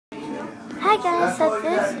Hi guys, so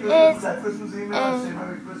this is a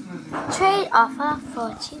trade offer for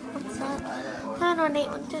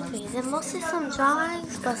cheesemonsta718123. They're mostly some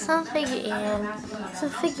drawings, but some figurines, some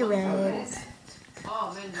figurines.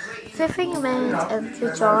 The figurines and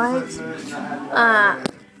the drawings. If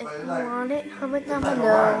you want it, comment down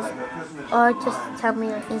below, or just tell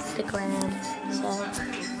me on Instagram. So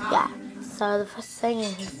yeah. So the first thing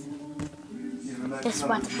is this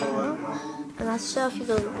watercolor. I'm not sure if you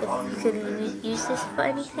could use this for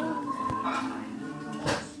anything,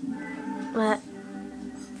 but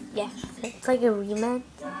yeah, it's like a remix.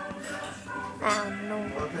 I don't know. I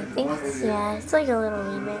think it's like a little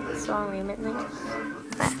remix, small remix thing.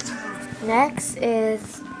 But next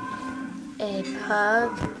is a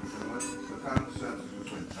pug,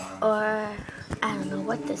 or I don't know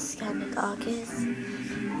what this kind of dog is.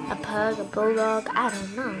 A pug, a bulldog, I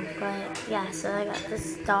don't know. But yeah, so I got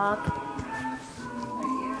this dog.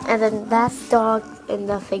 And then that dog in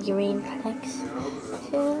the figurine collection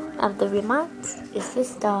of the remarks is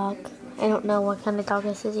this dog. I don't know what kind of dog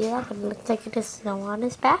this is either, but it looks like it has snow on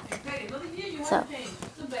his back. So,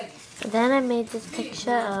 then I made this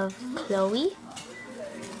picture of Chloe,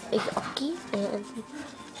 Oki, and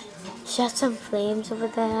she has some flames over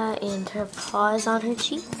there, and her paw is on her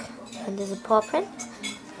cheek, and there's a paw print.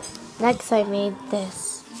 Next, I made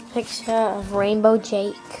this picture of Rainbow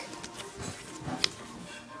Jake.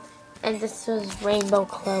 And this was Rainbow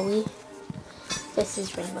Chloe. This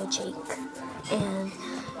is Rainbow Jake. And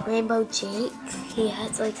Rainbow Jake, he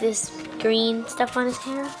has like this green stuff on his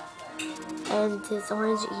hair, and his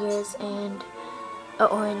orange ears, and an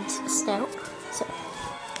orange snout. So,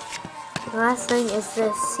 the last thing is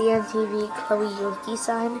this CNTV Chloe Yogi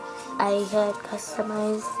sign. I had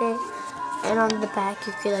customized it, and on the back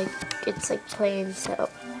you could it's like plain, so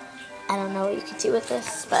I don't know what you could do with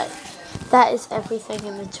this, but that is everything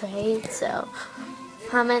in the trade. So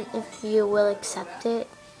comment if you will accept it,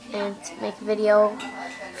 and make a video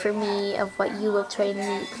for me of what you will trade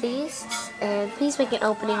me, please. And please make an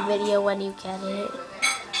opening video when you get it.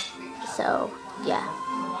 So yeah,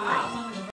 bye.